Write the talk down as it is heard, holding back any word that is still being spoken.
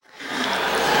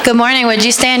Good morning. Would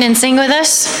you stand and sing with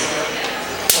us?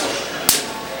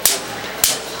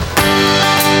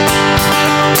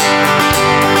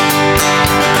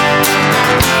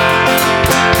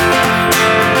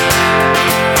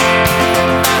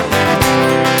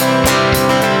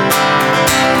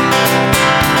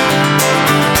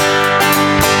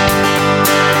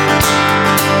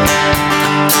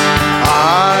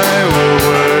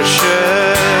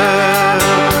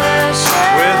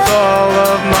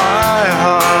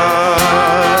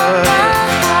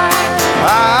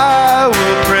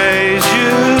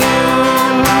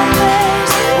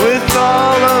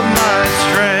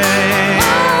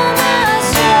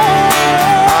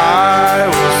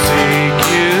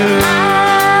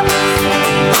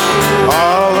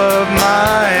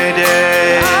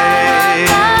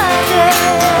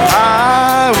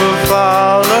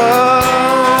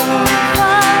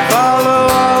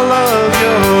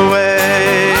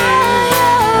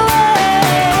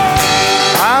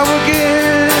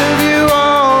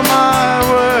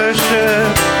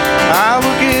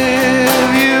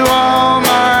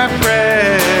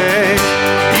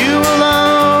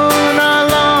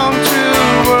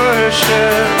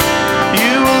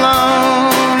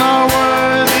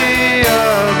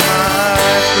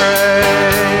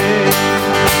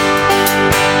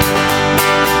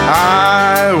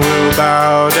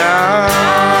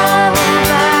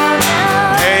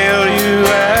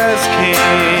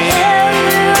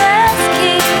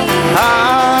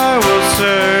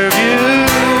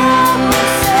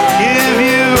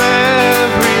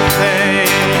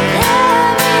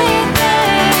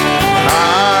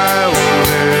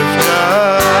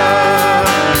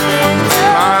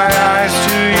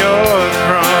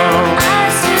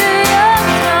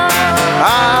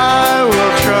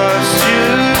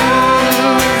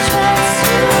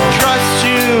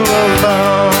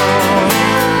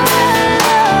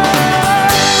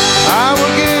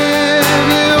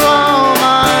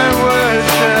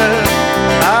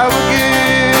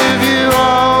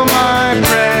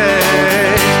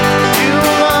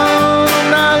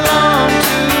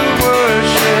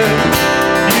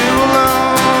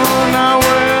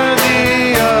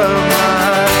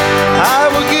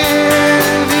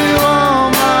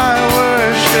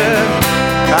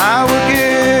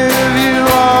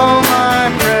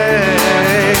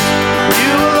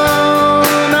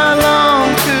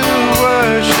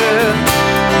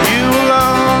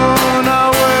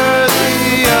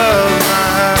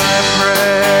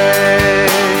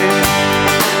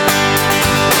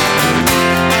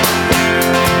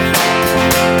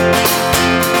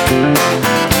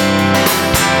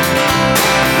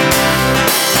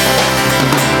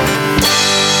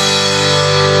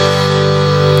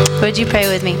 Would you pray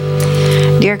with me?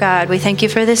 Dear God, we thank you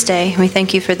for this day. We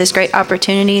thank you for this great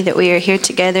opportunity that we are here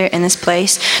together in this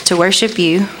place to worship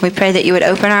you. We pray that you would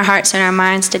open our hearts and our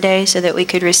minds today so that we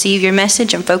could receive your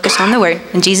message and focus on the word.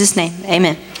 In Jesus' name,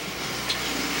 amen.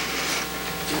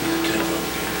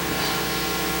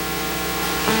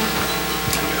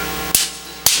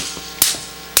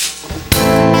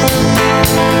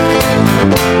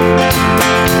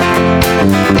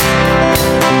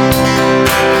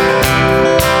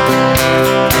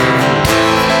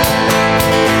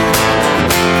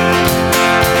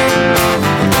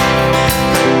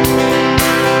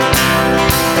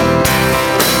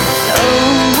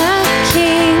 Oh, my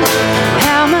King,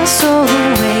 how my soul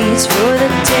awaits.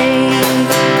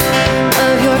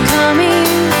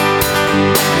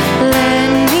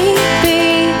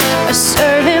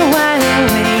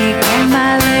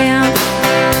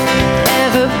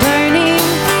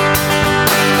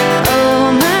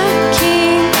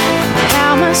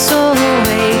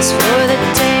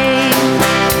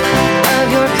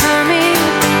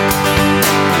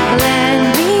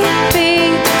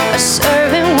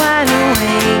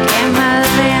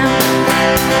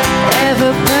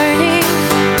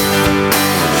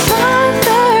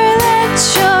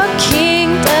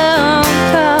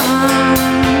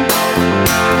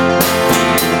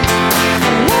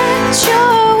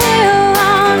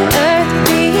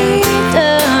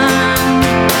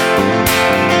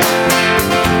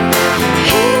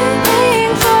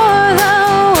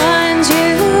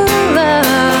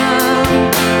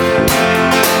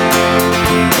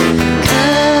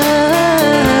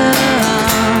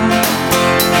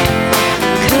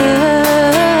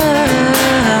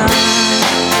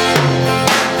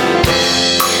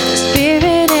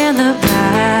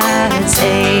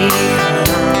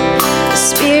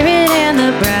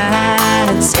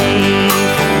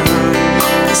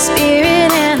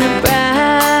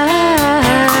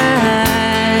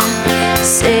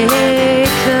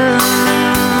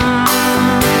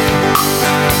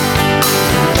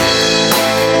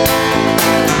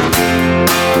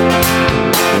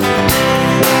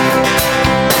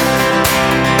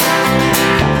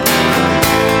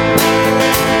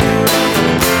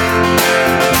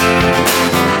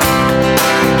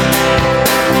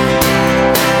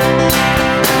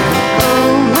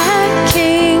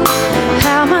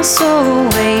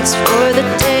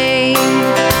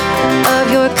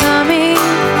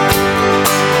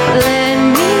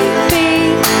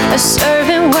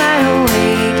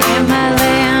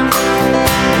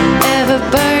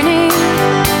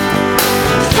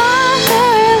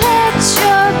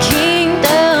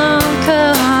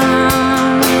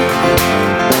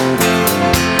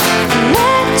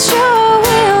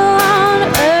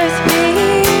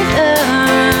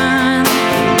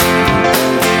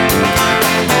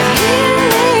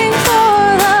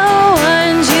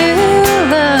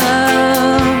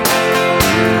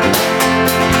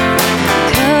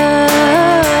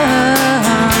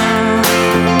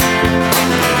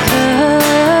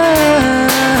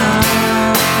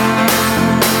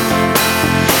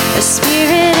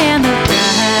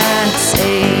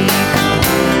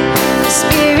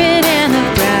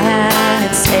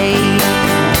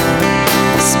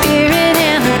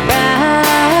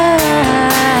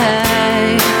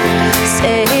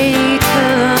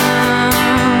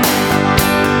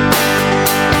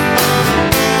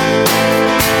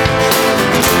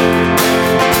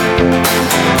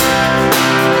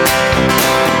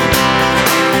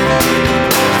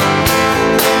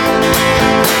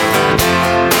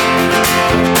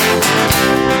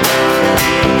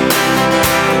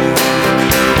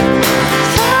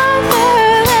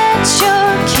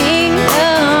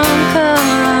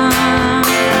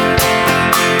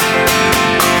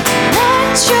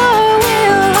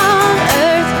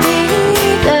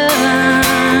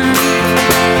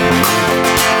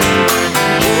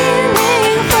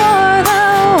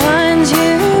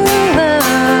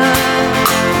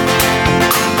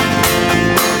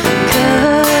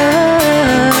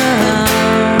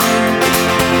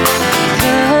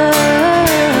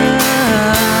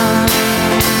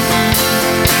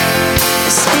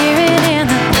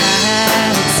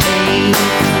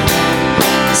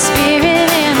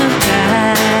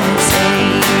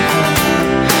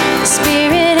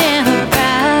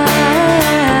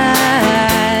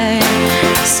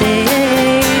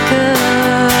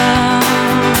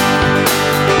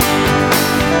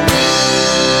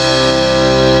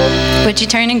 you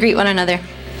turn and greet one another?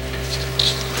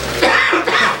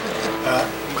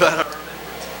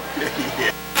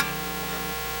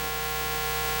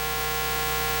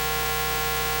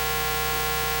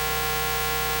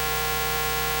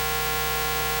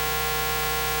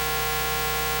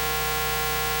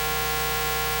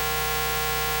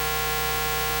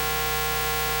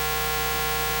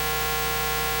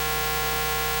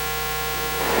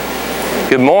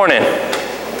 Good morning.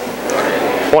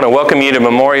 I want to welcome you to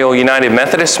Memorial United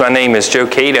Methodist. My name is Joe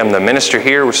Cade. I'm the minister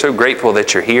here. We're so grateful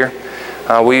that you're here.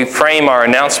 We frame our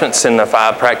announcements in the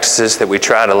 5 practices that we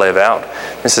try to live out.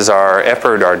 This is our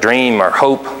effort, our dream, our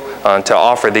hope to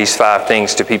offer these 5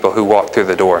 things to people who walk through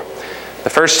the door. The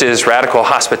first is radical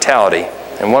hospitality.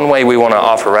 And one way we want to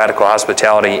offer radical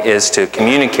hospitality is to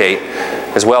communicate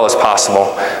as well as possible.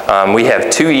 We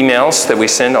have 2 emails that we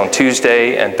send on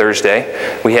Tuesday and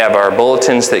Thursday. We have our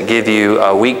bulletins that give you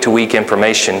week-to-week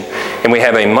information, and we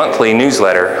have a monthly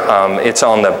newsletter. It's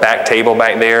on the back table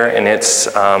back there, and it's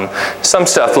some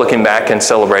stuff looking back and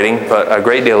celebrating, but a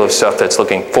great deal of stuff that's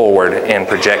looking forward and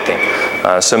projecting.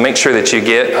 So make sure that you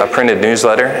get a printed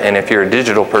newsletter, and if you're a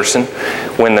digital person,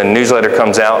 when the newsletter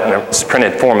comes out in its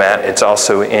printed format, it's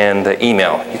also in the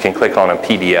email. You can click on a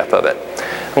PDF of it.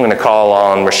 I'm going to call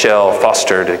on Rochelle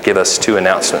Foster to give us 2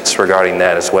 announcements regarding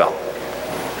that as well.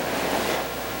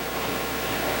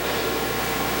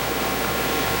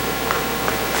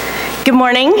 Good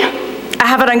morning. I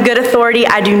have it on good authority.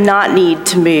 I do not need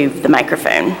to move the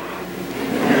microphone.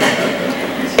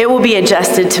 It will be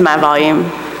adjusted to my volume.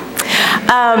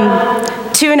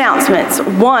 2 announcements.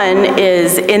 One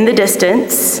is in the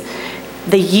distance.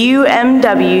 The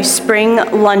UMW Spring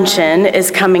Luncheon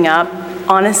is coming up.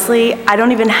 Honestly, I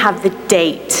don't even have the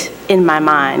date in my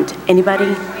mind. Anybody?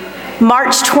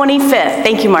 March 25th.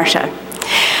 Thank you, Marcia.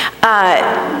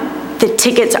 The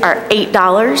tickets are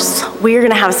 $8. We are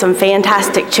going to have some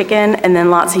fantastic chicken and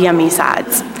then lots of yummy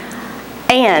sides.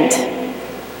 And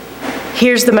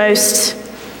here's the most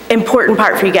important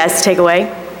part for you guys to take away.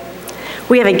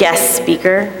 We have a guest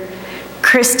speaker,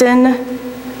 Kristen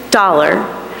Dollar,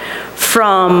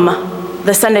 from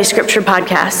the Sunday Scripture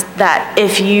podcast, that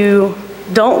if you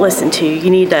don't listen to, you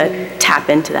need to tap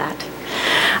into that.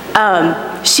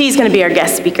 She's going to be our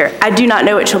guest speaker. I do not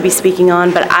know what she'll be speaking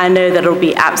on, but I know that it'll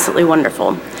be absolutely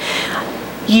wonderful.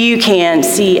 You can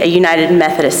see a United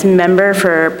Methodist member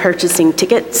for purchasing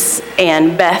tickets,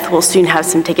 and Beth will soon have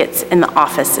some tickets in the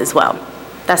office as well.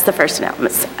 That's the first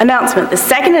announcement. The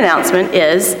second announcement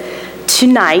is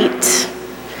tonight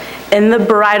in the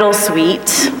bridal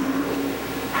suite,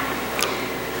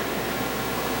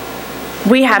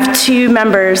 we have 2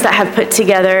 members that have put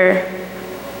together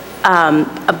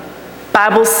a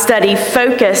Bible study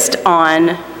focused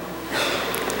on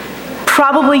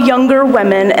probably younger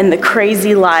women and the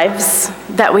crazy lives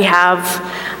that we have,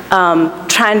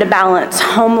 trying to balance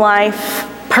home life,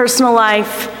 personal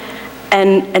life,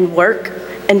 and work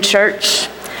and church.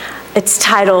 It's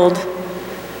titled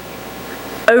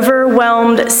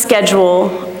Overwhelmed Schedule,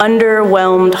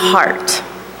 Underwhelmed Heart.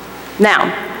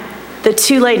 Now, the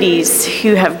 2 ladies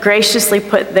who have graciously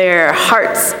put their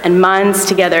hearts and minds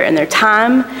together in their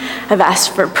time have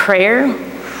asked for prayer.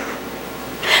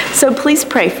 So please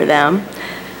pray for them.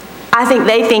 I think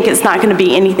they think it's not going to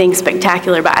be anything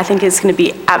spectacular, but I think it's going to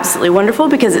be absolutely wonderful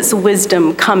because it's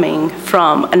wisdom coming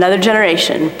from another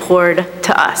generation poured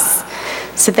to us.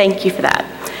 So thank you for that.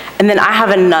 And then I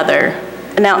have another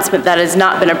announcement that has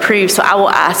not been approved, so I will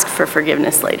ask for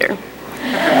forgiveness later.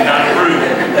 Not approved.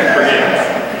 Forgiveness.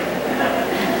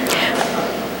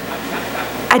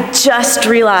 I just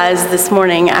realized this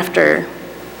morning after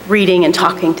reading and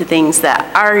talking to things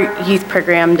that our youth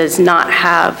program does not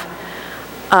have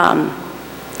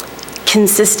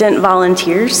consistent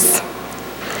volunteers.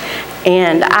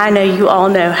 And I know you all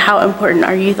know how important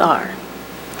our youth are.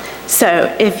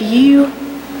 So if you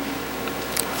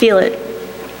feel it,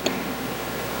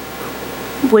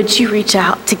 would you reach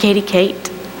out to Katie Kate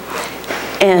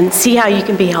and see how you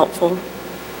can be helpful?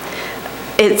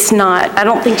 It's not, I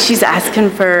don't think she's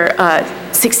asking for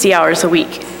 60 hours a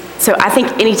week. So I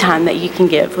think any time that you can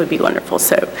give would be wonderful.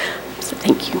 So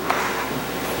thank you.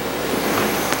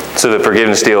 So the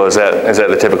forgiveness deal, is that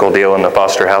the typical deal in the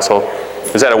Foster household?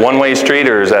 Is that a one-way street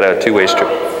or is that a 2-way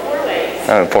street?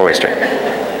 4-way street.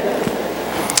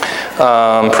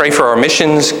 Pray for our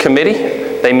missions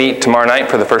committee. They meet tomorrow night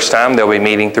for the first time. They'll be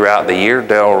meeting throughout the year.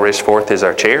 Dale Rishforth is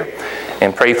our chair.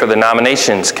 And pray for the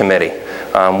nominations committee.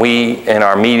 We, in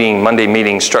our Monday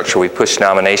meeting structure, we push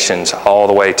nominations all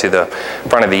the way to the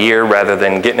front of the year rather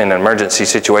than getting in an emergency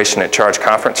situation at Charge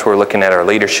Conference. We're looking at our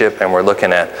leadership, and we're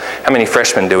looking at how many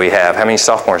freshmen do we have, how many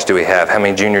sophomores do we have, how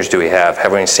many juniors do we have, how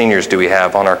many seniors do we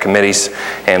have on our committees,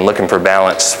 and looking for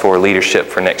balance for leadership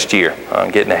for next year,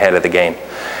 getting ahead of the game.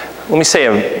 Let me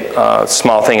say a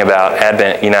small thing about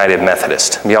Advent United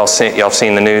Methodist. Y'all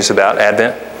seen the news about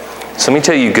Advent? So let me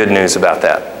tell you good news about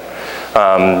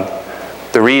that.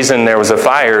 The reason there was a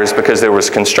fire is because there was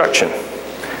construction.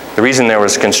 The reason there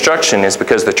was construction is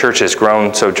because the church has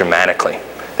grown so dramatically.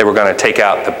 They were going to take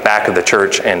out the back of the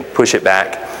church and push it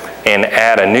back and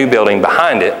add a new building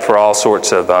behind it for all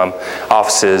sorts of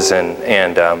offices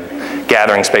and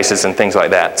gathering spaces and things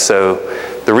like that. So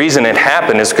the reason it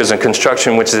happened is because of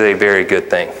construction, which is a very good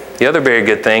thing. The other very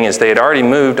good thing is they had already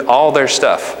moved all their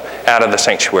stuff out of the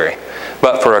sanctuary,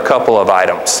 but for a couple of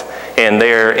items. And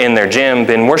they're in their gym,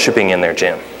 been worshiping in their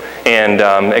gym,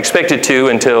 and expected to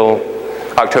until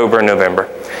October and November.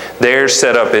 Their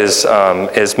setup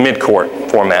is mid-court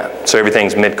format, so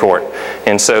everything's mid-court.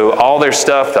 And so all their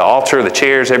stuff, the altar, the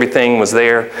chairs, everything was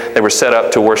there. They were set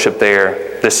up to worship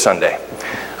there this Sunday.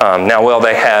 Now, well,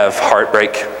 they have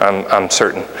heartbreak, I'm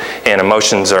certain, and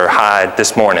emotions are high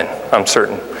this morning, I'm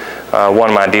certain. One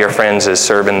of my dear friends is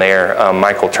serving there,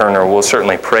 Michael Turner. We'll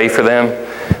certainly pray for them.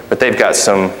 But they've got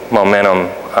some momentum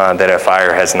that a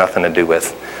fire has nothing to do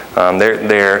with.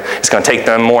 It's going to take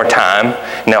them more time,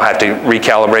 and they'll have to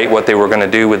recalibrate what they were going to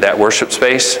do with that worship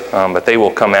space, but they will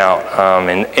come out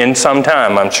in some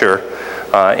time, I'm sure,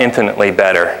 infinitely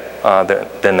better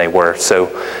than they were. So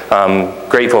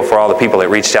grateful for all the people that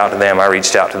reached out to them. I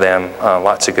reached out to them,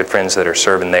 lots of good friends that are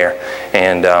serving there,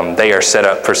 and they are set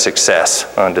up for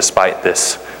success despite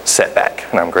this setback,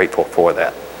 and I'm grateful for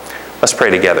that. Let's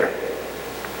pray together.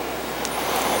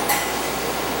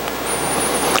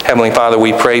 Heavenly Father,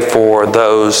 we pray for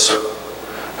those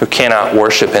who cannot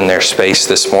worship in their space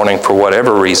this morning for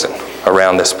whatever reason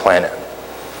around this planet.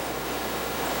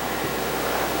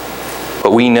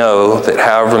 But we know that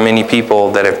however many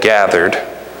people that have gathered,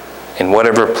 in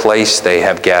whatever place they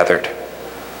have gathered,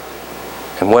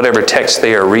 in whatever text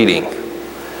they are reading,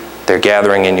 they're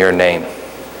gathering in your name.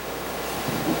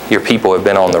 Your people have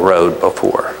been on the road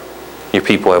before. Your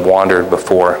people have wandered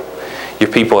before.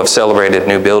 Your people have celebrated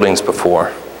new buildings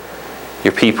before.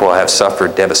 Your people have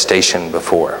suffered devastation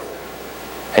before,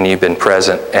 and you've been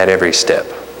present at every step.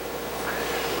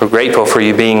 We're grateful for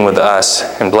you being with us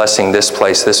and blessing this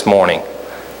place this morning,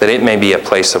 that it may be a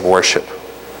place of worship,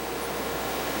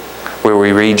 where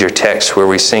we read your text, where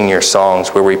we sing your songs,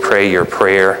 where we pray your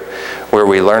prayer, where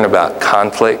we learn about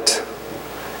conflict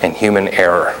and human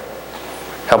error.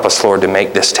 Help us, Lord, to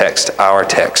make this text our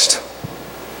text,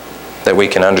 that we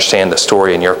can understand the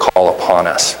story and your call upon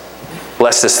us.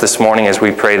 Bless us this morning as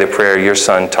we pray the prayer your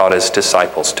Son taught his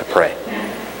disciples to pray.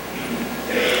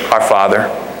 Our Father,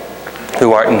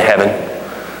 who art in heaven,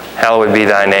 hallowed be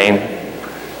thy name.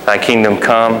 Thy kingdom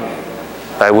come,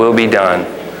 thy will be done,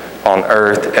 on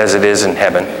earth as it is in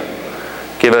heaven.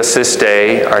 Give us this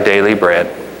day our daily bread,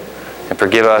 and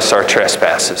forgive us our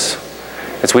trespasses,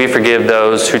 as we forgive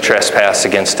those who trespass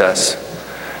against us.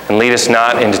 And lead us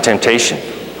not into temptation,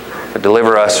 but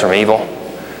deliver us from evil.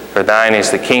 For thine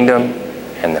is the kingdom,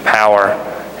 and the power,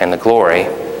 and the glory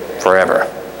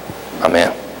forever.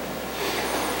 Amen.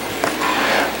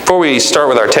 Before we start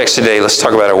with our text today, let's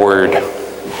talk about a word.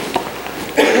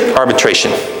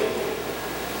 Arbitration.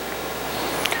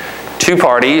 Two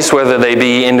parties, whether they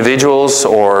be individuals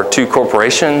or two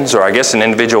corporations, or I guess an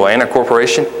individual and a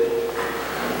corporation,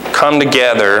 come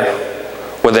together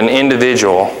with an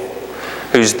individual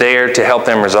who's there to help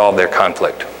them resolve their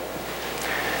conflict.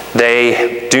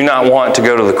 They do not want to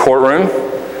go to the courtroom.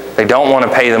 They don't want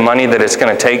to pay the money that it's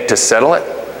going to take to settle it,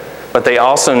 but they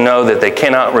also know that they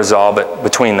cannot resolve it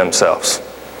between themselves.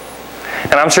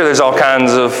 And I'm sure there's all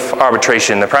kinds of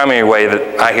arbitration. The primary way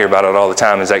that I hear about it all the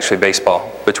time is actually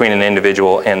baseball, between an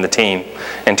individual and the team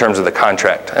in terms of the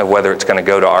contract of whether it's going to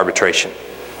go to arbitration.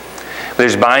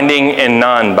 There's binding and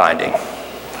non-binding.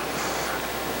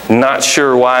 Not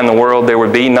sure why in the world there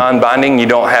would be non-binding. You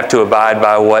don't have to abide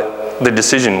by what the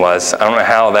decision was. I don't know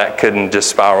how that couldn't just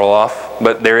spiral off,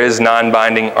 but there is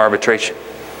non-binding arbitration.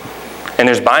 And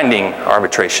there's binding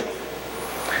arbitration.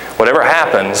 Whatever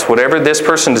happens, whatever this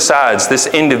person decides, this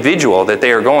individual that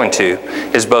they are going to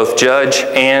is both judge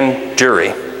and jury.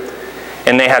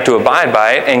 And they have to abide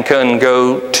by it and can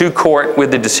go to court with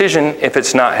the decision if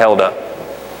it's not held up.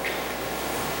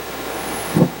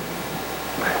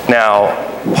 Now,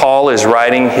 Paul is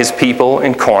writing his people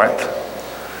in Corinth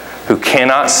who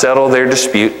cannot settle their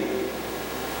dispute,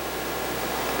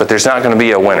 but there's not going to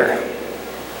be a winner.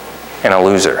 and a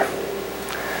loser.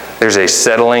 There's a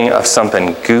settling of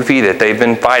something goofy that they've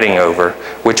been fighting over.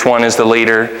 Which one is the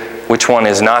leader? Which one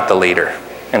is not the leader?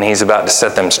 And he's about to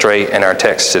set them straight in our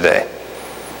text today.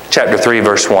 Chapter 3,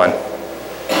 verse 1.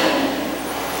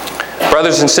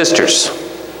 Brothers and sisters,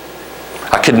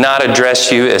 I could not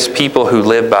address you as people who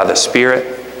live by the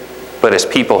Spirit, but as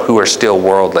people who are still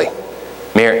worldly,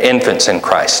 mere infants in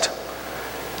Christ.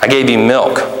 I gave you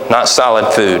milk, not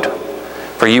solid food,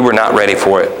 for you were not ready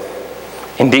for it.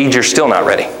 Indeed, you're still not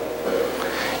ready.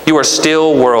 You are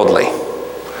still worldly.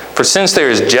 For since there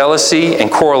is jealousy and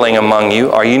quarreling among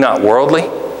you, are you not worldly?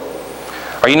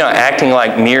 Are you not acting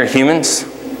like mere humans?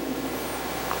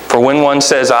 For when one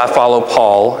says, I follow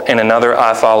Paul, and another,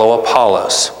 I follow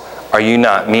Apollos, are you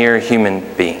not mere human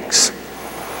beings?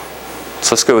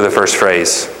 So let's go with the first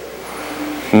phrase.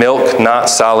 Milk, not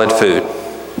solid food.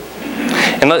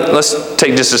 And let's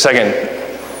take just a second.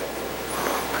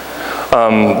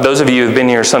 Those of you who have been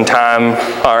here some time,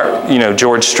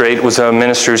 George Strait was a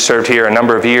minister who served here a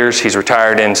number of years. He's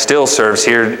retired and still serves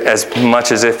here as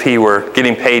much as if he were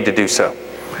getting paid to do so.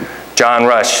 John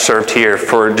Rush served here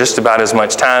for just about as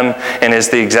much time and is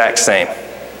the exact same.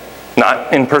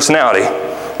 Not in personality,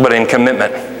 but in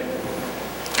commitment.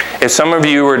 If some of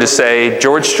you were to say,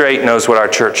 George Strait knows what our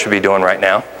church should be doing right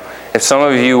now, if some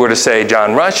of you were to say,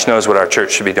 John Rush knows what our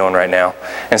church should be doing right now,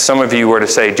 and some of you were to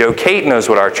say, Joe Cate knows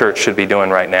what our church should be doing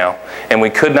right now, and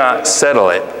we could not settle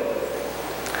it,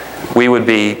 we would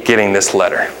be getting this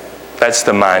letter. That's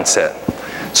the mindset.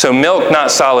 So milk, not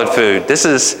solid food. This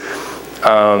is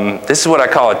what I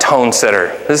call a tone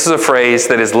setter. This is a phrase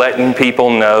that is letting people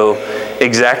know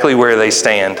exactly where they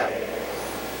stand.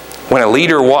 When a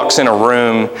leader walks in a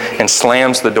room and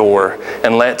slams the door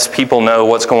and lets people know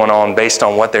what's going on based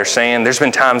on what they're saying, there's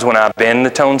been times when I've been the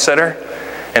tone setter,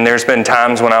 and there's been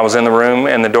times when I was in the room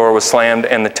and the door was slammed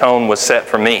and the tone was set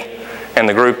for me and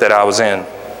the group that I was in.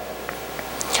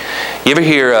 You ever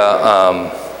hear a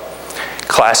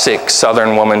classic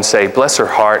Southern woman say, bless her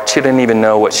heart, she didn't even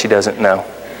know what she doesn't know?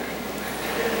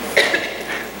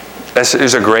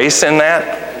 There's a grace in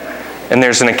that, and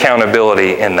there's an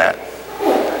accountability in that.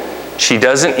 She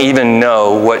doesn't even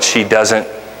know what she doesn't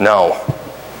know.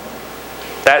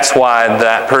 That's why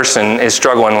that person is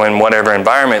struggling in whatever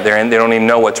environment they're in. They don't even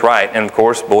know what's right. And of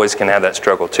course, boys can have that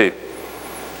struggle too.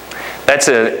 That's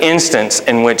an instance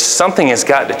in which something has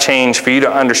got to change for you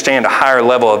to understand a higher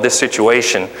level of this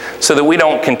situation so that we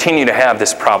don't continue to have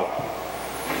this problem.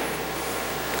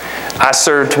 I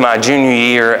served my junior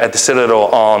year at the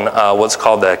Citadel on what's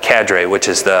called the cadre, which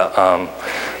is the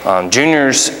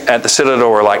juniors at the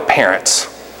Citadel are like parents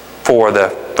for the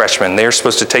freshmen. They're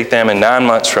supposed to take them in 9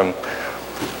 months from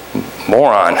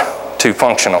moron to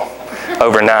functional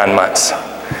over 9 months.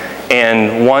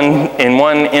 And in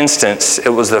one instance, it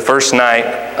was the first night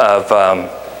of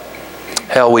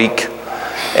Hell Week.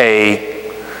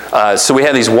 So we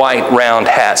had these white round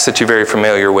hats that you're very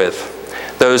familiar with.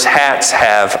 Those hats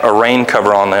have a rain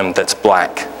cover on them that's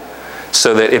black,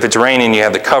 so that if it's raining, you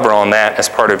have the cover on that as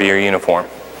part of your uniform.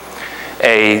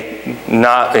 They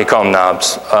call them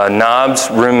knobs. Knob's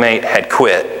roommate had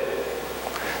quit,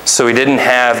 so he didn't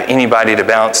have anybody to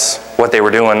bounce what they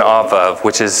were doing off of,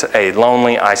 which is a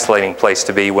lonely, isolating place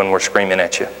to be when we're screaming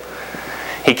at you.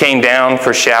 He came down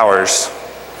for showers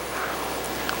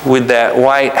with that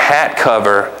white hat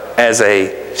cover as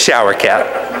a shower cap.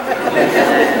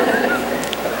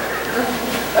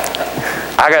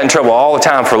 I got in trouble all the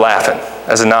time for laughing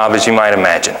as a knob, as you might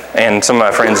imagine. And some of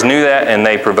my friends knew that, and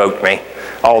they provoked me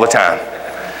all the time.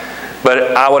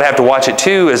 But I would have to watch it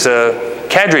too as a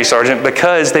cadre sergeant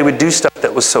because they would do stuff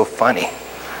that was so funny.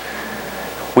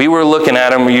 We were looking at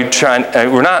them,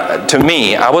 to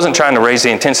me, I wasn't trying to raise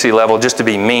the intensity level just to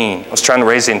be mean. I was trying to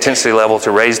raise the intensity level to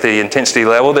raise the intensity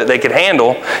level that they could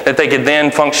handle, that they could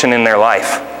then function in their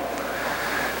life.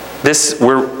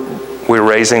 We're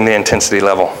raising the intensity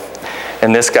level.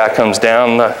 And this guy comes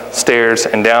down the stairs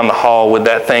and down the hall with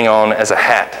that thing on as a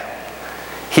hat.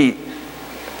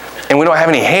 And we don't have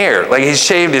any hair. Like, he's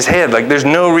shaved his head. Like, there's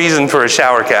no reason for a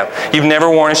shower cap. You've never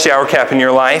worn a shower cap in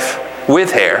your life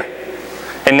with hair.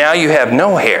 And now you have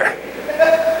no hair.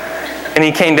 And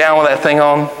he came down with that thing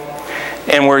on.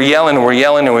 And we're yelling, and we're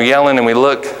yelling, and we're yelling, and we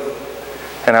look.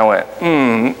 And I went,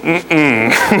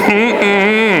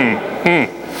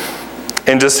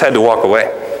 and just had to walk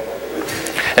away.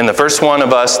 And the first one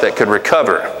of us that could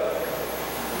recover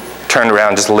turned around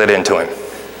and just lit into him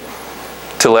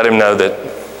to let him know that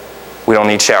we don't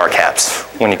need shower caps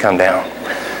when you come down.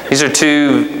 These are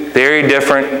two very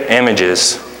different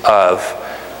images of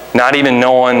not even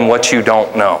knowing what you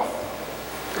don't know.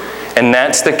 And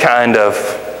that's the kind of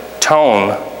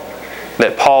tone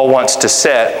that Paul wants to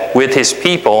set with his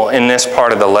people in this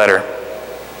part of the letter.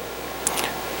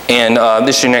 And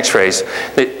this is your next phrase.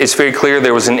 It's very clear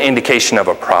there was an indication of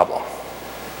a problem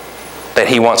that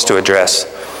he wants to address.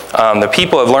 The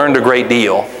people have learned a great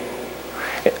deal,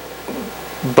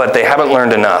 but they haven't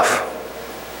learned enough.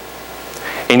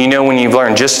 And you know when you've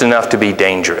learned just enough to be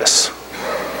dangerous,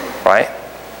 right?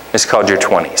 It's called your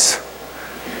 20s,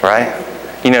 right?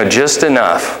 You know just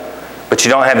enough, but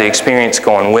you don't have the experience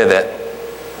going with it.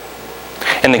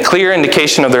 And the clear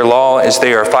indication of their law is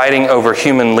they are fighting over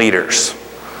human leaders,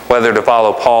 whether to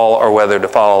follow Paul or whether to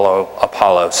follow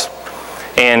Apollos.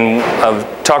 And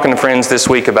talking to friends this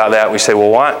week about that, we say,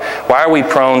 well, why are we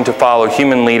prone to follow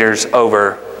human leaders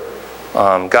over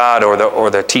God or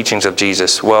the teachings of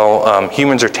Jesus? Well,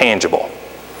 humans are tangible.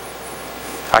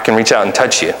 I can reach out and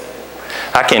touch you.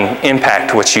 I can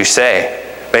impact what you say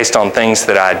based on things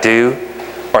that I do,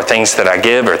 or things that I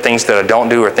give, or things that I don't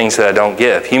do, or things that I don't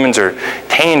give. Humans are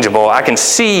tangible. I can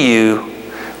see you,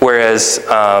 whereas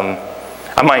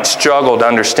I might struggle to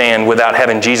understand without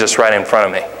having Jesus right in front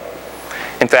of me.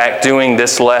 In fact, doing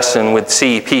this lesson with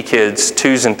CEP kids,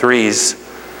 2s and 3s,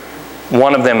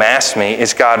 one of them asked me,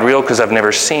 is God real? Because I've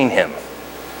never seen him.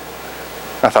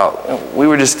 I thought, we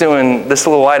were just doing this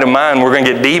little light of mine. We're going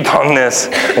to get deep on this.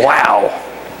 Wow.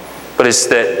 But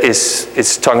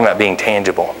it's talking about being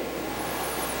tangible.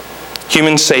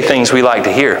 Humans say things we like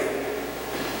to hear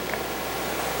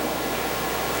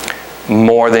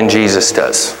more than Jesus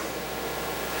does.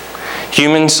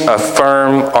 Humans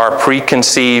affirm our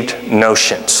preconceived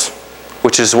notions,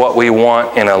 which is what we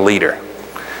want in a leader.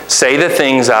 Say the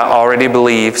things I already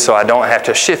believe so I don't have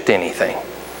to shift anything.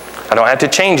 I don't have to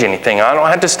change anything. I don't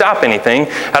have to stop anything.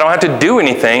 I don't have to do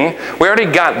anything. We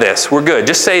already got this. We're good.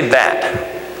 Just say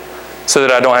that so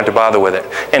that I don't have to bother with it.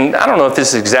 And I don't know if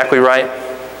this is exactly right,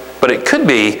 but it could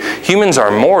be humans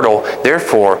are mortal,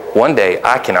 therefore one day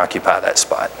I can occupy that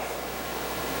spot.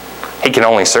 He can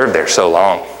only serve there so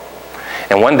long.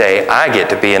 And one day I get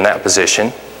to be in that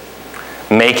position,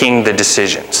 making the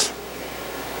decisions.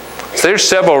 So there's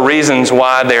several reasons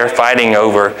why they're fighting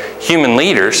over human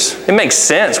leaders. It makes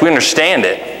sense. We understand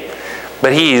it.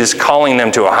 But he is calling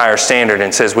them to a higher standard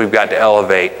and says we've got to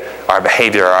elevate our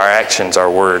behavior, our actions, our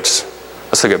words.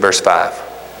 Let's look at verse 5.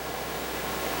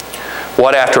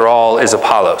 What, after all, is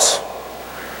Apollos?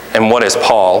 And what is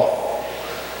Paul?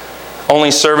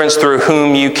 Only servants through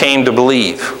whom you came to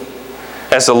believe,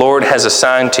 as the Lord has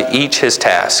assigned to each his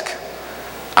task.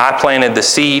 I planted the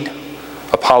seed,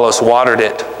 Apollos watered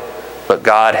it, but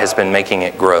God has been making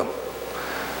it grow.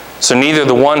 So neither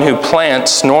the one who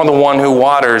plants nor the one who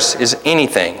waters is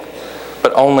anything,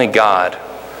 but only God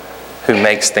who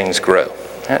makes things grow.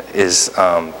 That is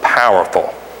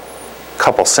powerful.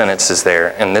 Couple sentences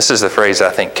there, and this is the phrase I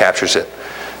think captures it.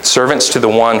 Servants to the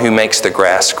one who makes the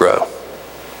grass grow.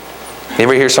 You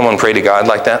ever hear someone pray to God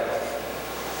like that?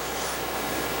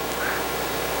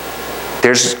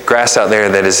 There's grass out there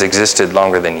that has existed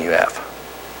longer than you have.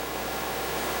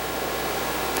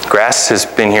 Grass has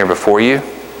been here before you.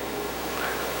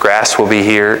 Grass will be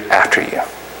here after you.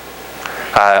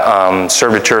 I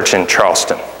served a church in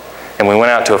Charleston, and we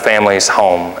went out to a family's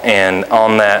home, and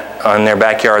on their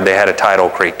backyard they had a tidal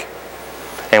creek.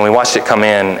 And we watched it come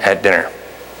in at dinner.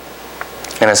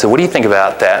 And I said, what do you think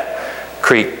about that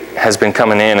creek has been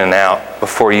coming in and out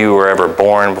before you were ever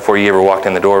born, before you ever walked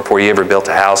in the door, before you ever built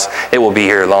a house? It will be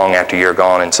here long after you're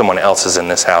gone and someone else is in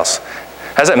this house.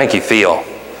 How does that make you feel?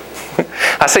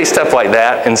 I say stuff like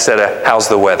that instead of, how's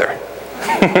the weather?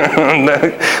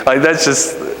 Like, that's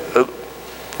just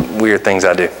weird things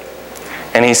I do.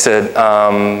 And he said,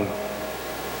 I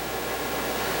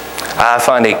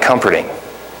find it comforting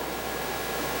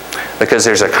because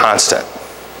there's a constant.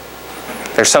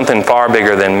 There's something far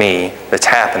bigger than me that's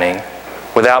happening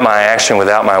without my action,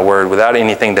 without my word, without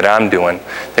anything that I'm doing.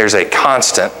 There's a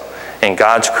constant in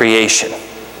God's creation.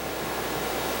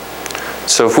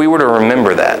 So if we were to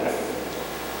remember that,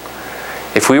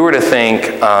 if we were to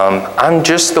think, I'm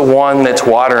just the one that's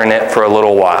watering it for a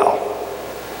little while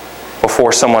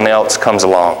before someone else comes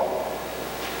along.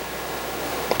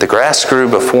 The grass grew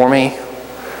before me,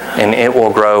 and it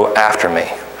will grow after me.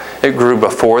 It grew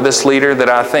before this leader that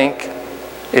I think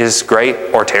is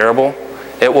great or terrible.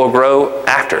 It will grow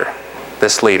after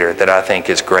this leader that I think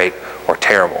is great or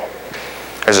terrible.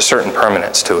 There's a certain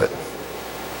permanence to it.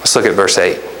 Let's look at verse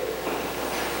 8.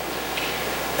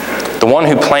 The one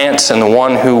who plants and the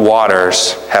one who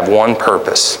waters have one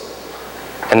purpose,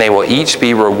 and they will each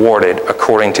be rewarded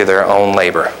according to their own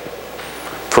labor.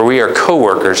 For we are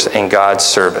co-workers in God's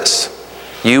service.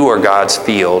 You are God's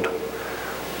field,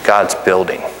 God's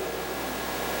building.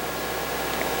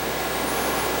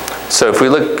 So if we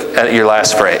look at your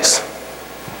last phrase,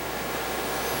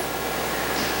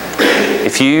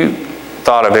 if you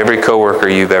thought of every coworker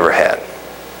you've ever had,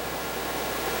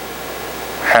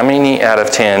 how many out of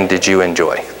 10 did you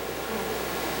enjoy?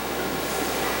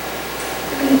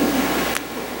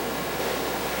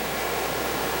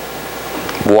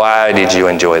 Why did you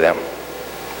enjoy them?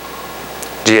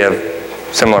 Did you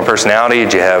have similar personality?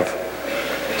 Did you have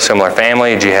similar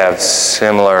family? Did you have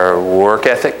similar work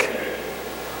ethic?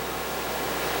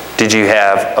 Did you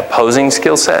have opposing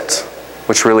skill sets,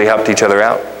 which really helped each other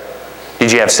out?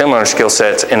 Did you have similar skill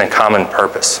sets in a common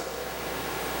purpose?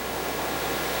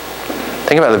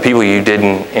 Think about the people you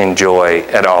didn't enjoy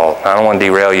at all. I don't want to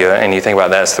derail you, and you think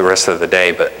about that the rest of the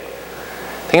day, but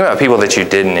think about people that you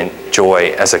didn't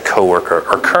enjoy as a coworker,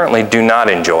 or currently do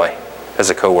not enjoy as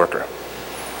a coworker.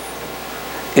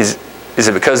 Is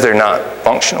it because they're not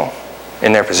functional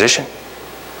in their position?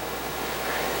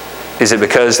 Is it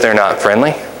because they're not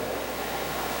friendly?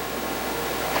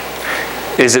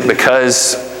 Is it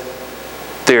because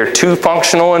they're too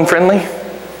functional and friendly?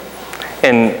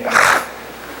 And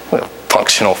a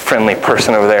functional, friendly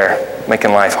person over there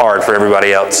making life hard for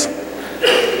everybody else,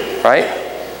 right?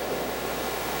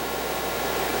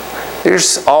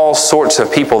 There's all sorts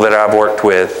of people that I've worked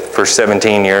with for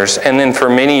 17 years, and then for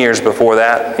many years before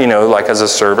that, like as a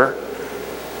server.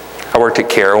 I worked at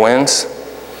Carowinds,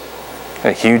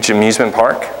 a huge amusement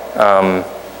park.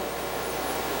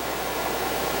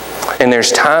 And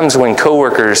there's times when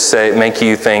coworkers make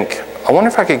you think, I wonder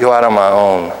if I could go out on my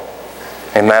own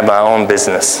and have my own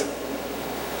business.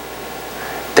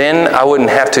 Then I wouldn't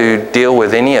have to deal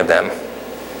with any of them.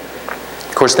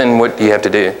 Of course, then what do you have to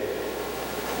do?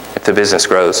 If the business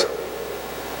grows,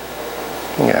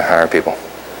 you gotta hire people.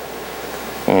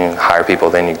 You hire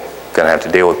people, then you're gonna have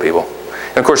to deal with people.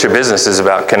 And of course, your business is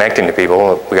about connecting to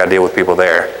people. We gotta deal with people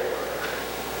there,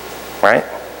 right?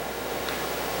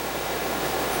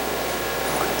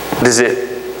 Does it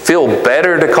feel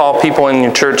better to call people in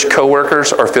your church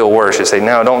coworkers, or feel worse? You say,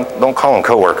 no, don't call them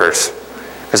coworkers,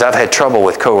 because I've had trouble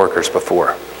with coworkers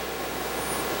before.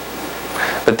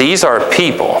 But these are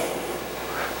people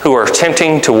who are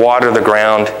attempting to water the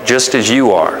ground just as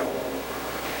you are,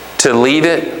 to leave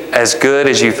it as good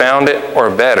as you found it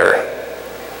or better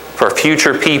for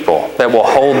future people that will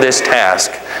hold this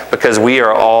task, because we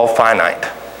are all finite.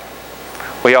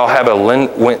 We all have a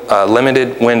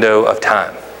limited window of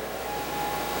time.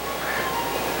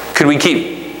 Could we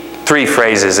keep 3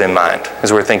 phrases in mind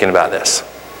as we're thinking about this?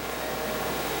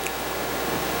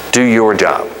 Do your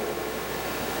job.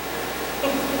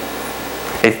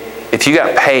 If you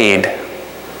got paid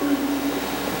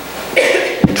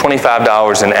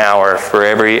 $25 an hour for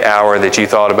every hour that you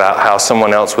thought about how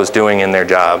someone else was doing in their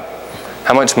job,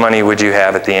 how much money would you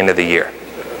have at the end of the year?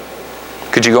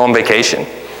 Could you go on vacation?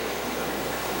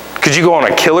 Could you go on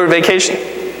a killer vacation?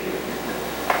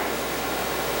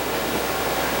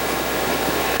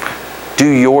 Do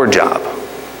your job,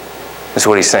 is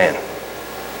what he's saying.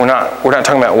 We're not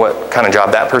talking about what kind of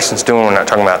job that person's doing. We're not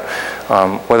talking about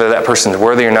whether that person's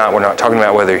worthy or not. We're not talking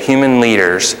about whether human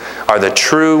leaders are the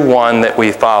true one that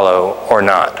we follow or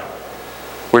not.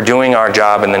 We're doing our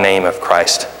job in the name of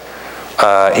Christ.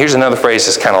 Here's another phrase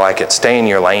that's kind of like it. Stay in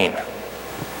your lane.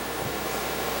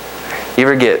 You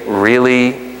ever get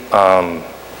really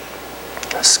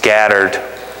scattered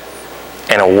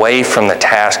and away from the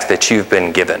task that you've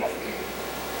been given?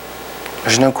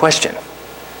 There's no question.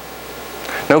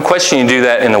 No question you do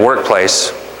that in the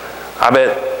workplace. I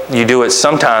bet you do it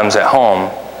sometimes at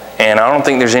home, and I don't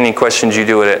think there's any questions you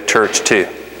do it at church too.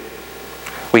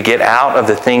 We get out of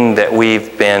the thing that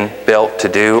we've been built to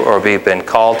do, or we've been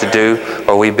called to do,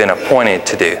 or we've been appointed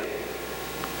to do.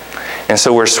 And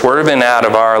so we're swerving out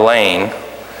of our lane,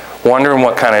 wondering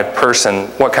what kind of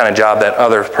job that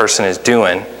other person is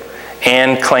doing,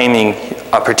 and claiming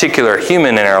a particular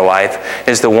human in our life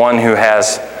is the one who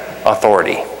has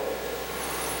authority.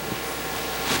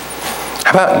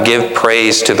 How about give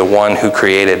praise to the one who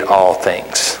created all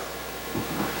things,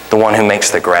 the one who makes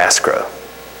the grass grow?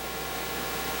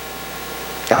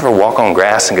 You ever walk on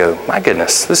grass and go, my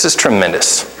goodness, this is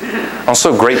tremendous. I'm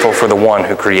so grateful for the one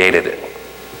who created it.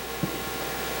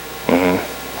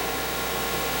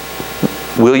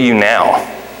 Will you now?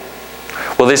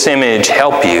 Will this image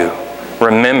help you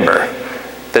remember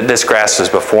that this grass was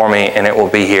before me and it will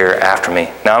be here after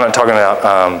me? Now, I'm not talking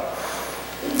about,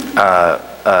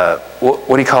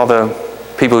 what do you call the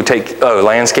people who take,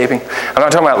 landscaping? I'm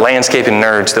not talking about landscaping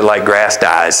nerds that like grass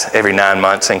dies every 9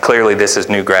 months, and clearly this is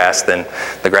new grass than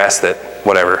the grass that,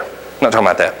 whatever. I'm not talking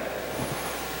about that.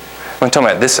 I'm talking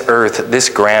about this earth, this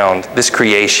ground, this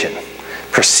creation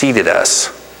preceded us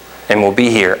and will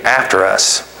be here after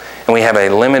us. And we have a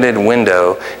limited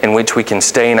window in which we can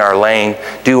stay in our lane,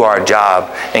 do our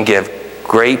job, and give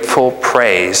grateful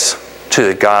praise to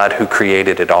the God who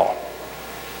created it all.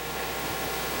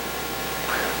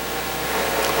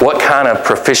 What kind of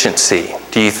proficiency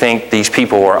do you think these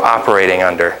people were operating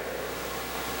under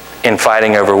in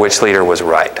fighting over which leader was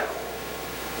right?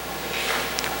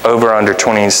 Over under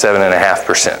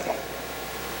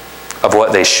 27.5% of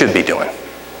what they should be doing,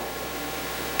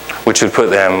 which would put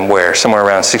them where? Somewhere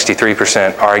around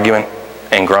 63% arguing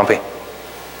and grumpy.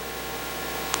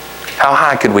 How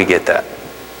high could we get that?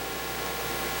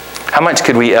 How much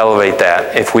could we elevate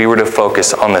that if we were to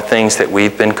focus on the things that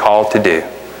we've been called to do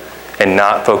and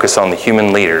not focus on the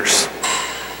human leaders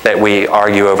that we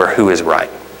argue over who is right?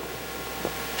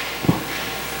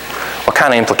 What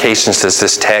kind of implications does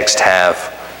this text have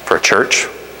for church?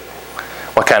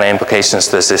 What kind of implications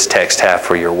does this text have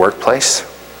for your workplace?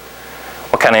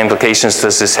 What kind of implications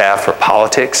does this have for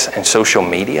politics and social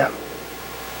media?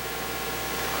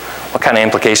 What kind of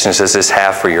implications does this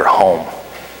have for your home?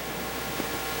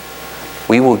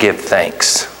 We will give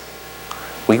thanks.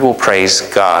 We will praise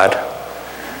God,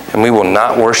 and we will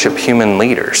not worship human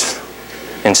leaders.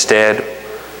 Instead,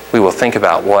 we will think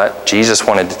about what Jesus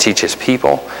wanted to teach his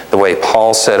people, the way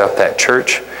Paul set up that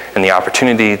church, and the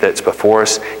opportunity that's before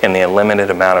us in the limited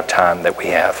amount of time that we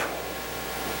have.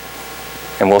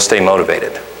 And we'll stay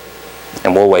motivated,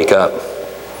 and we'll wake up,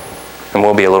 and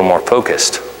we'll be a little more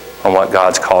focused on what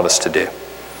God's called us to do.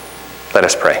 Let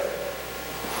us pray.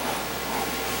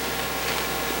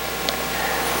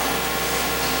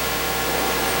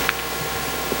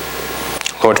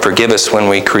 Lord, forgive us when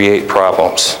we create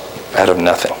problems out of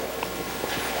nothing.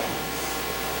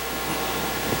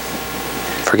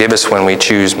 Forgive us when we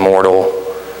choose mortal,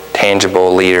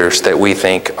 tangible leaders that we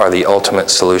think are the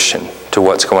ultimate solution to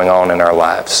what's going on in our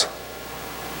lives.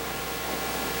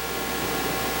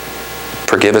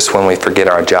 Forgive us when we forget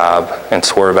our job and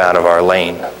swerve out of our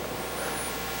lane.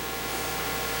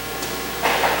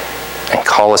 And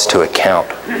call us to account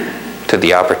to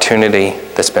the opportunity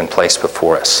that's been placed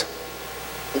before us.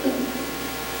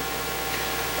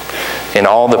 In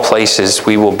all the places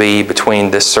we will be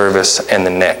between this service and the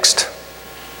next,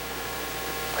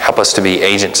 help us to be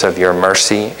agents of your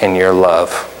mercy and your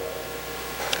love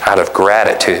out of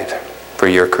gratitude for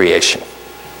your creation.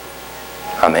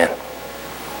 Amen.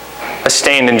 Let's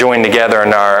stand and join together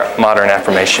in our modern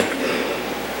affirmation.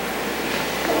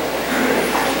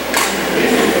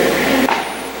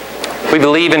 We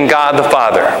believe in God the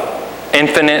Father,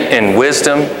 infinite in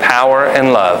wisdom, power,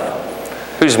 and love,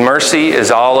 whose mercy is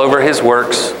all over his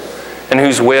works, and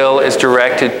whose will is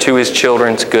directed to his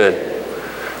children's good.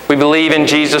 We believe in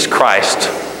Jesus Christ,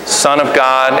 Son of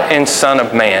God and Son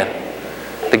of Man,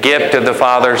 the gift of the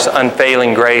Father's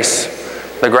unfailing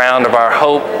grace, the ground of our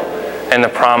hope, and the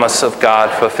promise of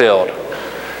God fulfilled.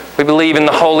 We believe in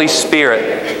the Holy Spirit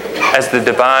as the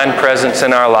divine presence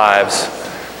in our lives,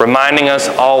 reminding us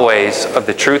always of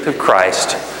the truth of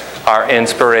Christ, our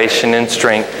inspiration and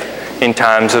strength in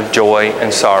times of joy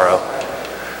and sorrow.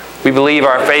 We believe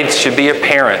our faith should be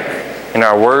apparent in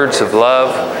our words of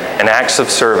love and acts of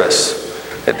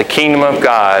service, that the kingdom of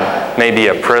God may be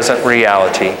a present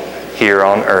reality here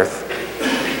on earth.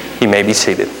 You may be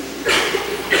seated.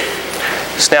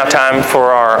 It's now time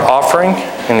for our offering,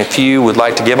 and if you would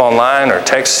like to give online or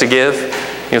text to give,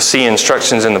 you'll see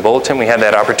instructions in the bulletin. We have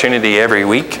that opportunity every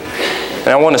week. And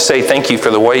I want to say thank you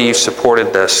for the way you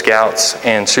supported the Scouts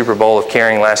and Super Bowl of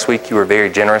Caring last week. You were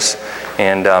very generous,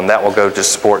 and that will go to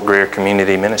support Greer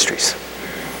Community Ministries.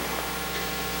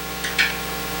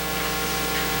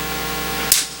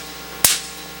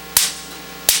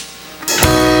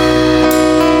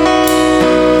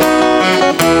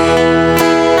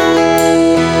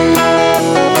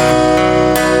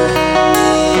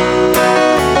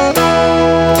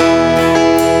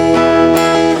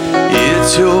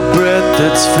 It's your breath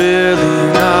that's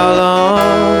filling our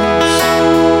lungs,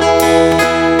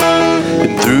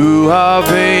 and through our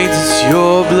veins it's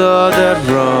your blood that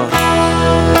runs.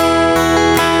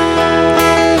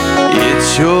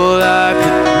 It's your life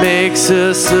that makes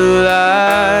us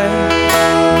alive.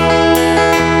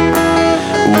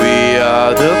 We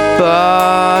are the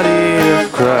body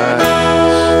of Christ.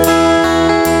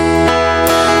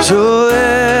 So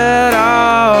let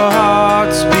our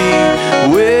hearts beat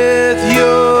with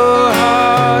your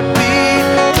heartbeat.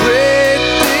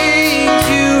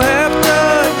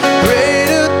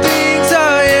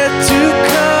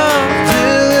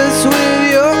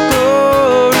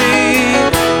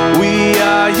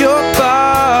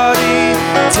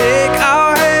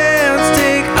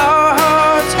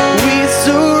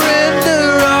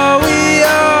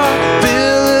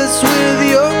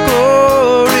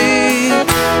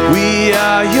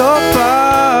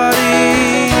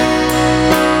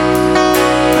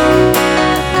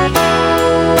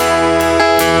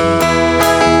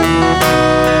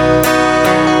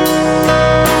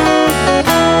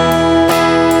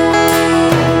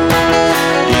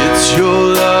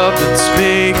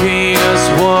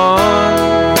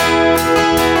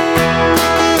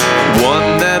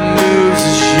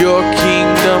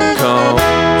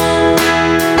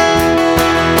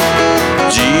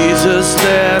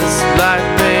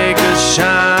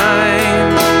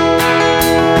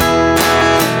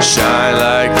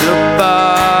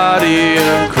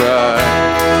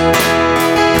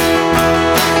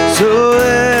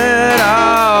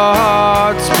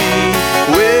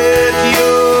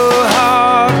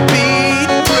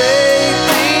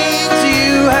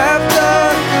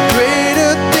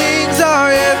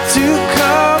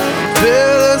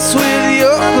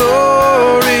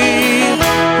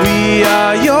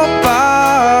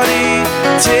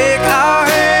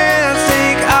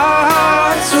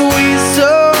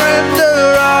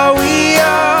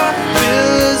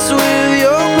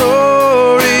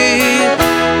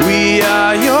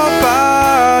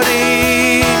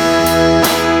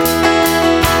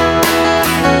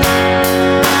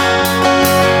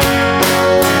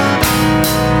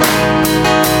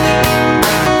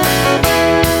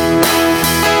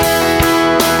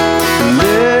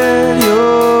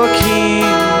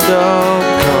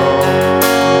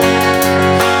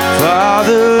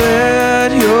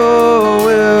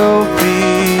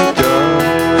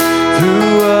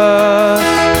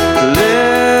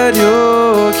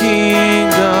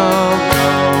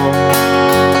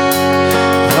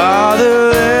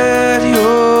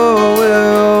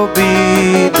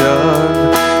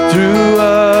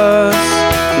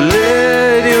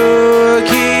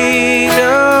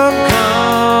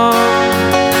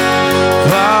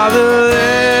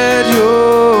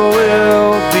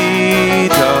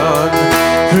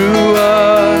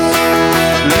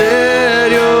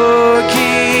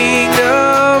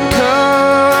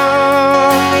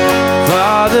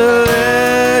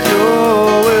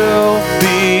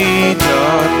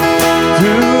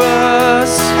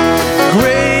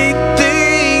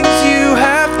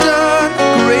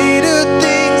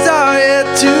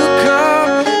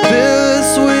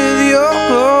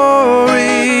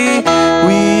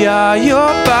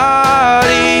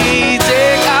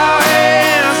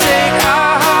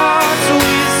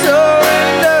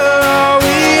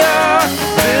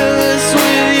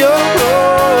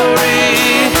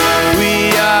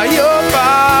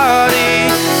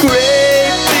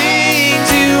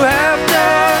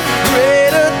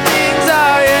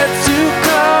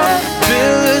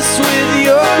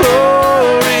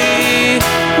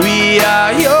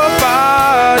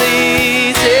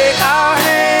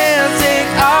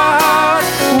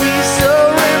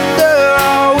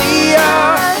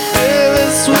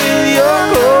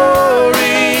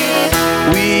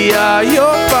 We are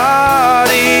your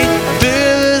body.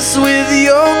 Fill us with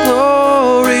your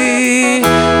glory.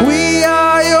 We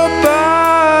are your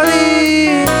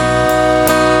body.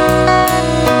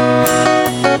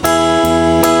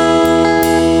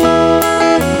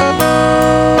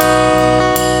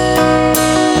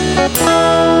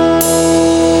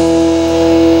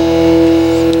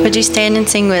 Would you stand and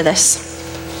sing with us?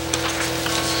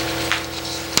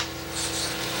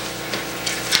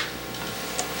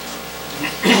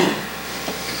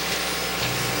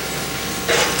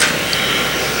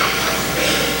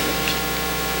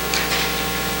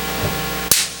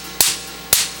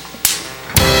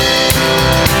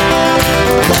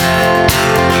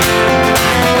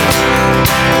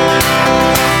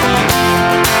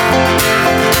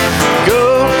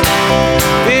 Go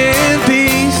in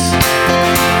peace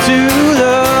to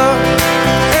love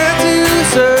and to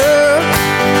serve.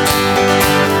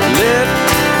 Let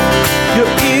your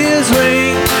ears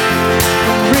ring,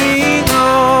 ring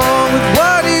on with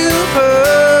what you've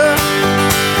heard.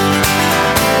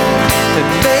 And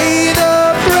may the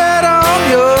bread on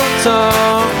your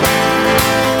tongue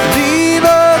leave a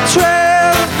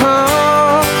trail of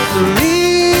calm,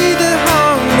 lead the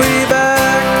hungry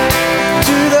back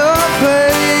to the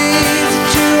place that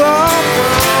you are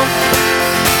from.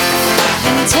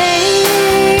 And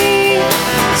take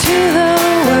to the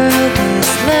world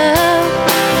this love,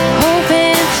 hope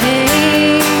and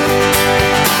faith.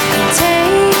 And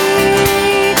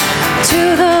take to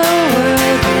the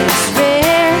world this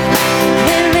rare,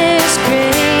 endless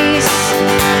grace.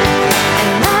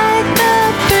 And like the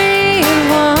 3 in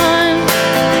 1,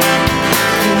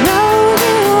 you know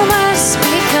you must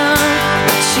become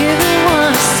what you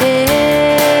want to say.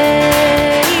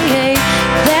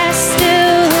 That's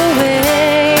still the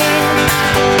way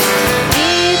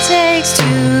it takes to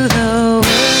the world.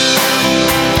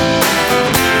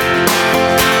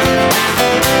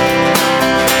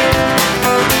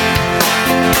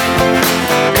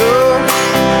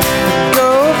 Go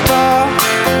far,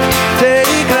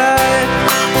 take light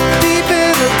deep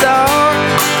in the dark.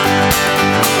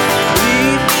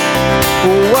 Leave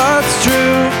what's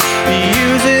true, he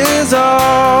uses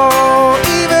all,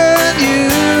 even you.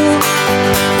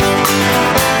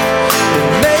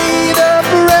 May the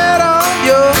bread on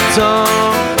your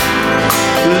tongue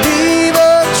leave a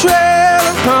trail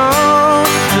of calm,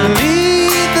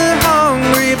 lead the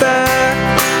hungry back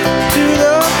to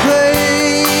the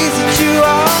place that you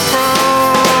are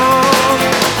from.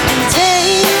 And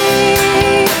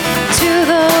take to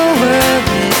the world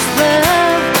this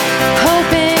love,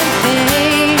 hope and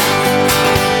faith.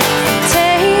 And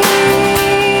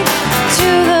take to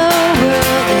the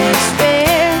world this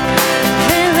rare,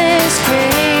 endless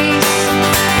grace.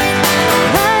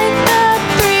 Like the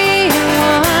 3 in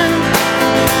 1,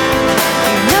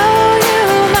 you know you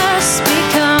must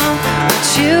become what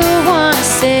you want to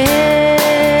say.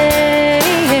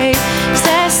 'Cause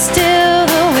that's still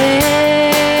the way.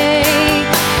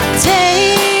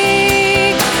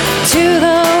 Take to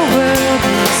the world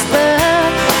this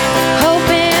love, hope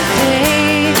and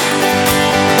faith.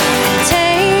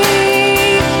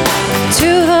 Take to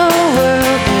the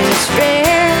world this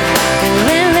rare,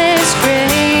 endless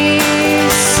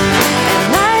grace. And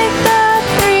like the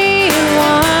 3 in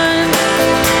 1,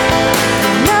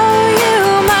 you know you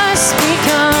must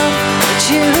become what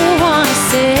you want to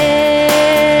say.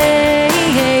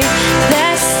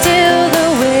 That's still the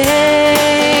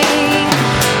way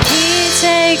he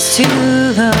takes to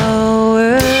the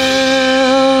world.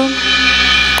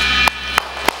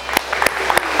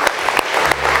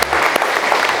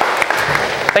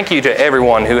 Thank you to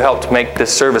everyone who helped make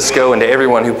this service go, and to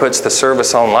everyone who puts the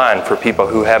service online for people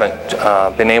who haven't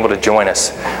been able to join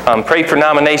us. Pray for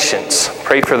nominations.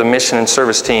 Pray for the mission and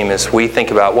service team as we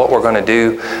think about what we're going to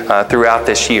do throughout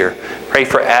this year. Pray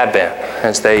for Advent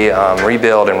as they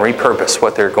rebuild and repurpose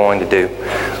what they're going to do.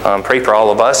 Pray for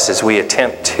all of us as we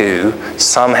attempt to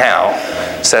somehow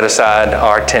set aside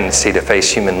our tendency to face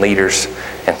human leaders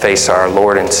and face our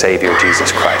Lord and Savior,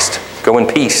 Jesus Christ. Go in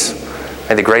peace.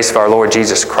 May the grace of our Lord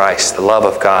Jesus Christ, the love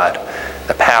of God,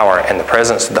 the power and the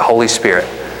presence of the Holy Spirit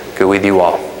go with you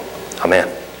all. Amen.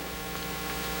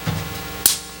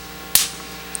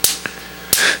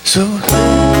 So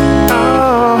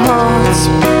our hearts,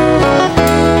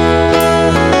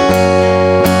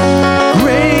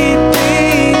 great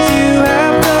things you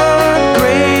have done,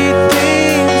 great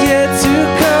things yet to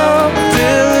come.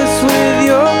 Fill us with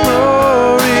your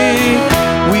glory.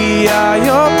 We are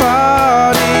your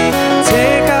body.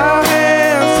 Take our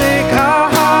hands, take our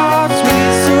hearts. We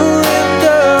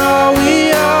surrender all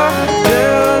we are.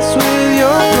 Fill us with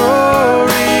your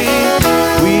glory.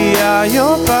 We are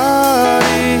your body.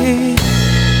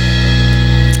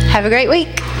 Have a great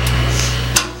week.